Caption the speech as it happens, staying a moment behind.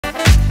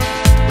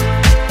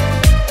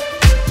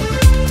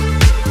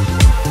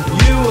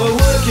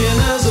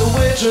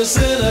waitress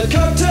in a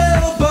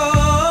cocktail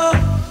bar.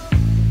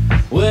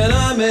 When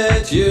I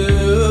met you,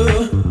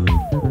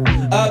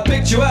 I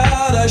picked you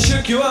out, I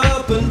shook you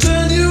up and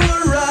turned you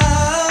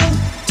around,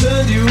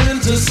 turned you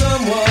into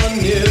someone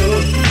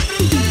new.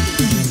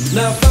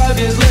 Now 5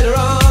 years later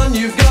on,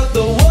 you've got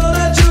the world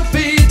at your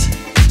feet.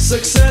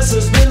 Success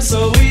has been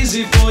so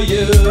easy for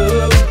you,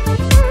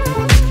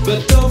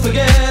 but don't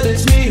forget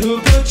it's me who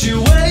put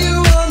you where you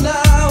are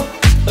now,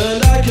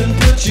 and I can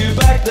put you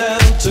back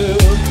down too.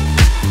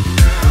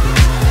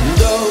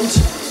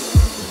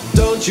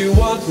 Don't you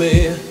want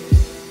me?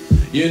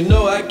 You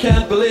know I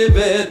can't believe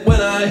it when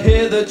I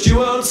hear that you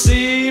won't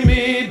see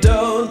me.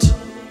 Don't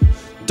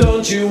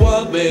you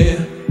want me?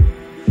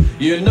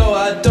 You know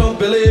I don't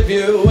believe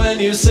you when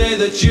you say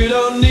that you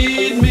don't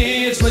need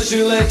me. It's much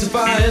too late to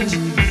find.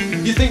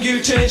 You think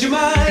you've changed your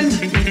mind?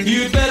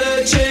 You'd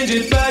better change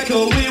it back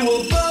or we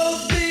will